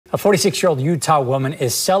A 46-year-old Utah woman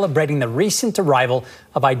is celebrating the recent arrival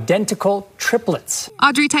of identical triplets.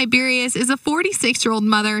 Audrey Tiberius is a 46-year-old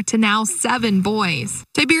mother to now 7 boys.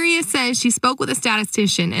 Tiberius says she spoke with a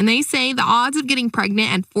statistician, and they say the odds of getting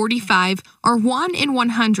pregnant at 45 are 1 in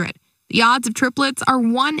 100. The odds of triplets are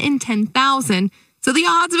 1 in 10,000. So the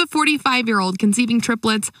odds of a 45-year-old conceiving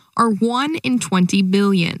triplets are 1 in 20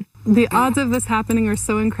 billion. The odds of this happening are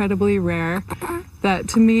so incredibly rare that,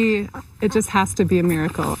 to me, it just has to be a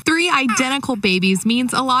miracle. 3 identical babies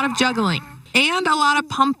means a lot of juggling and a lot of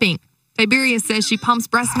pumping. Tiberius says she pumps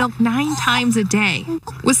breast milk 9 times a day.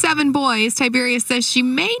 With 7 boys, Tiberius says she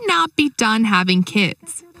may not be done having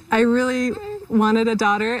kids. I really wanted a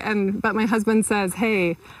daughter, but my husband says,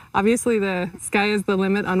 hey, obviously the sky is the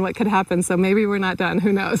limit on what could happen, so maybe we're not done.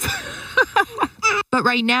 Who knows? But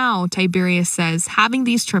right now, Tiberius says having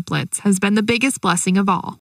these triplets has been the biggest blessing of all.